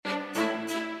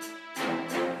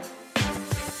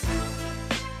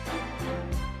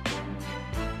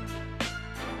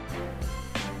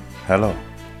Hello,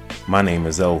 my name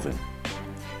is Elvin,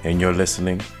 and you're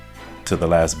listening to The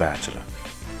Last Bachelor.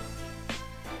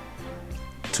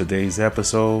 Today's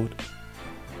episode,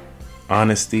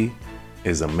 Honesty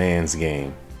is a Man's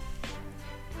Game.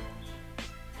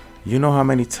 You know how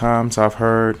many times I've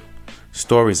heard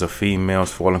stories of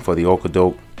females falling for the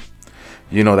okadoke?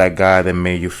 You know, that guy that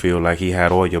made you feel like he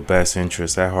had all your best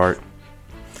interests at heart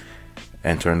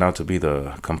and turned out to be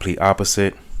the complete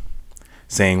opposite,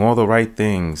 saying all the right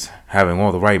things, having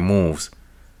all the right moves,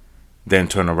 then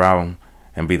turn around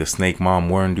and be the snake mom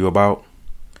warned you about?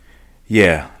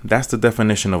 Yeah, that's the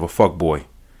definition of a fuckboy.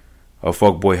 A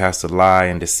fuckboy has to lie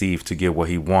and deceive to get what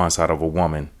he wants out of a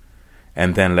woman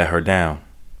and then let her down.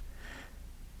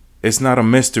 It's not a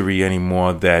mystery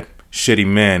anymore that shitty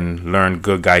men learn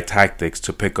good guy tactics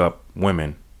to pick up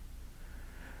women.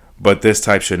 But this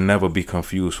type should never be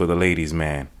confused for the ladies'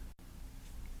 man.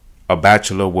 A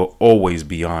bachelor will always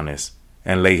be honest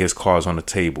and lay his cards on the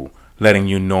table, letting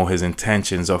you know his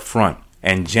intentions up front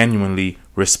and genuinely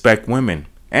respect women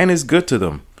and is good to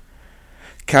them.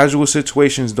 Casual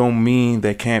situations don't mean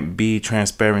there can't be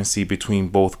transparency between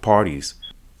both parties.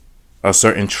 A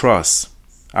certain trust.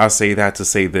 I'll say that to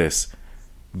say this.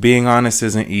 Being honest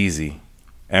isn't easy,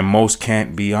 and most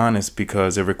can't be honest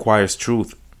because it requires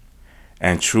truth.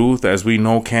 And truth, as we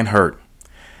know, can hurt.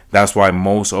 That's why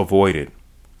most avoid it.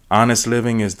 Honest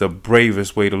living is the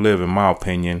bravest way to live, in my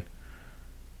opinion.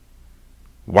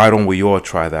 Why don't we all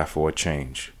try that for a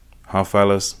change? Huh,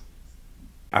 fellas?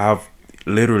 I've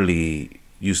literally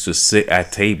used to sit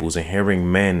at tables and hearing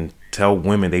men tell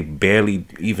women they barely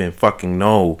even fucking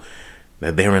know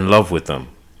that they're in love with them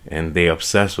and they're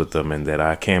obsessed with them and that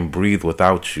I can't breathe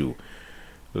without you.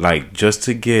 Like, just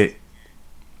to get,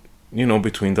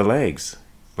 between the legs.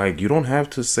 Like, you don't have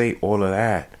to say all of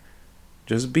that.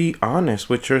 Just be honest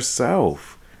with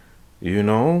yourself.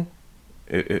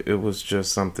 It was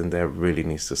just something that really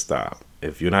needs to stop.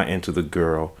 If you're not into the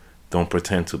girl, don't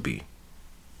pretend to be.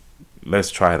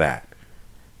 Let's try that.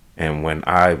 And when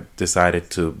I decided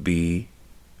to be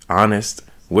honest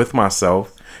with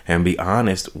myself and be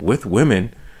honest with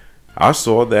women, I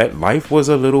saw that life was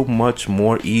a little much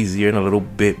more easier and a little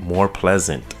bit more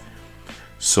pleasant.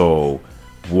 So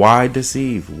why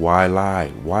deceive? Why lie?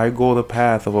 Why go the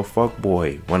path of a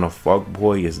fuckboy when a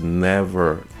fuckboy is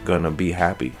never gonna be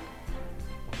happy?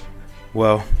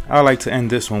 Well, I like to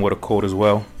end this one with a quote as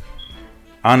well.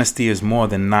 Honesty is more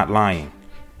than not lying.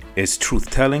 It's truth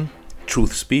telling,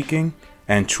 truth speaking,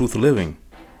 and truth living,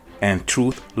 and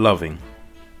truth loving.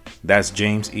 That's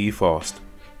James E. Faust.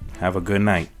 Have a good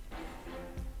night.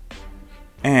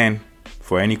 And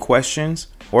for any questions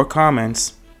or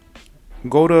comments,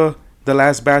 go to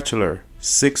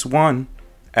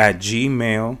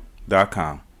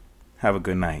thelastbachelor61@gmail.com. Have a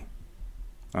good night.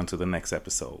 Until the next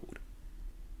episode.